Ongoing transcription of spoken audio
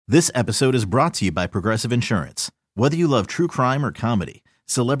This episode is brought to you by Progressive Insurance. Whether you love true crime or comedy,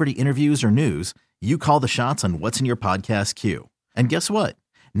 celebrity interviews or news, you call the shots on what's in your podcast queue. And guess what?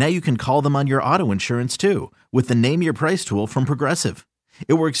 Now you can call them on your auto insurance too with the Name Your Price tool from Progressive.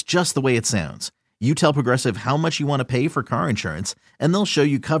 It works just the way it sounds. You tell Progressive how much you want to pay for car insurance, and they'll show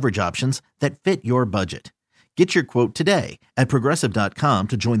you coverage options that fit your budget. Get your quote today at Progressive.com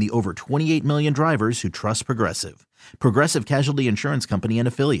to join the over 28 million drivers who trust Progressive. Progressive Casualty Insurance Company and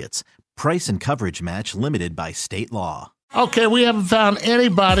Affiliates. Price and coverage match limited by state law. Okay, we haven't found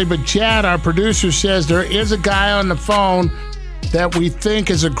anybody, but Chad, our producer, says there is a guy on the phone that we think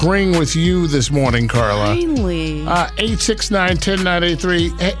is agreeing with you this morning, Carla. Finally.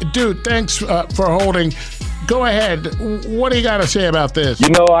 869-10983. Hey, dude, thanks for holding. Go ahead. What do you got to say about this? You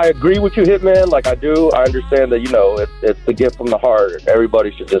know, I agree with you, Hitman. Like I do. I understand that, it's the gift from the heart.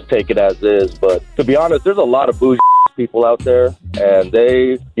 Everybody should just take it as is. But to be honest, there's a lot of bougie people out there, and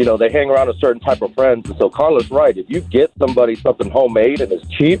they hang around a certain type of friends. And so Carla's right. If you get somebody something homemade and it's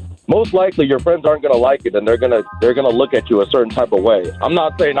cheap, most likely your friends aren't going to like it, and they're going to look at you a certain type of way. I'm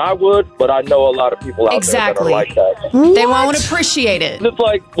not saying I would, but I know a lot of people out there that are like that. They won't appreciate it. It's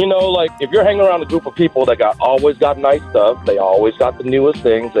like, if you're hanging around a group of people that always got nice stuff, they always got the newest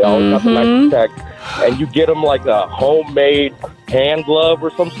things, they always got the nice tech, and you get them like a homemade hand glove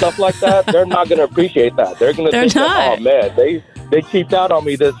or some stuff like that, they're not going to appreciate that. They're going to think that, oh man, they cheaped out on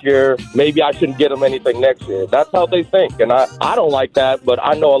me this year. Maybe I shouldn't get them anything next year. That's how they think. And I don't like that, but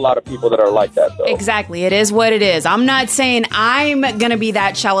I know a lot of people that are like that, though. Exactly. It is what it is. I'm not saying I'm going to be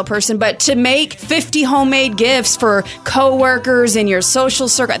that shallow person, but to make 50 homemade gifts for coworkers in your social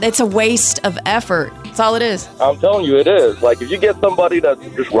circle, it's a waste of effort. That's all it is. I'm telling you, it is. Like, if you get somebody that's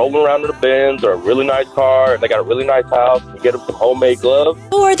just rolling around in a Benz or a really nice car and they got a really nice house, you get them some homemade gloves.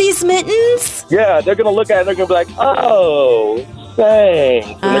 Oh, are these mittens? Yeah, they're going to look at it and they're going to be like, oh, thanks.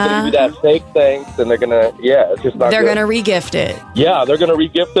 And they're going to give you that fake thanks, and they're going to, it's just not They're good. going to re-gift it. Yeah, they're going to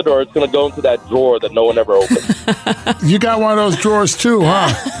re-gift it, or it's going to go into that drawer that no one ever opens. You got one of those drawers too, huh?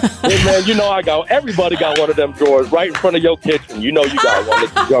 Hey, man, everybody got one of them drawers right in front of your kitchen. You know you got one.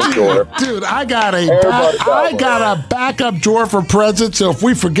 It's a junk drawer. Dude, I got a backup drawer for presents, so if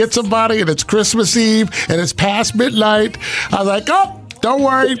we forget somebody and it's Christmas Eve and it's past midnight, I'm like, oh, don't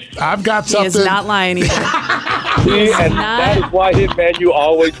worry, I've got something. He is not lying either. See, and that is why, Hitman, you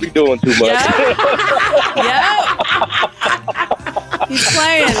always be doing too much. Yep. He's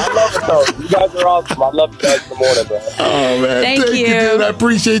playing. I love it, though. You guys are awesome. I love you guys in the morning, man. Oh, man. Thank you. Dude. I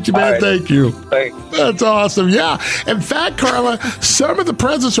appreciate you, man. Right. Thank you. Thanks. That's awesome. Yeah. In fact, Carla, some of the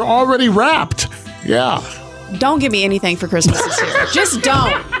presents are already wrapped. Yeah. Don't give me anything for Christmas this year. Just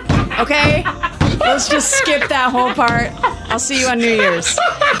don't. Okay? Let's just skip that whole part. I'll see you on New Year's.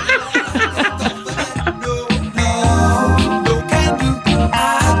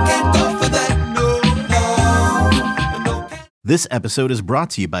 This episode is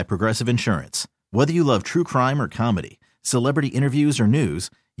brought to you by Progressive Insurance. Whether you love true crime or comedy, celebrity interviews or news,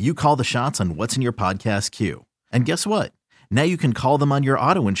 you call the shots on what's in your podcast queue. And guess what? Now you can call them on your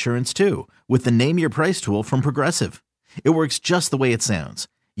auto insurance too with the Name Your Price tool from Progressive. It works just the way it sounds.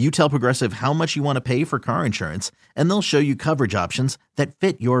 You tell Progressive how much you want to pay for car insurance, and they'll show you coverage options that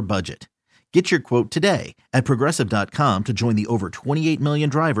fit your budget. Get your quote today at Progressive.com to join the over 28 million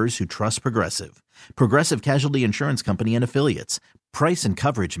drivers who trust Progressive. Progressive Casualty Insurance Company and Affiliates. Price and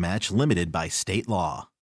coverage match limited by state law.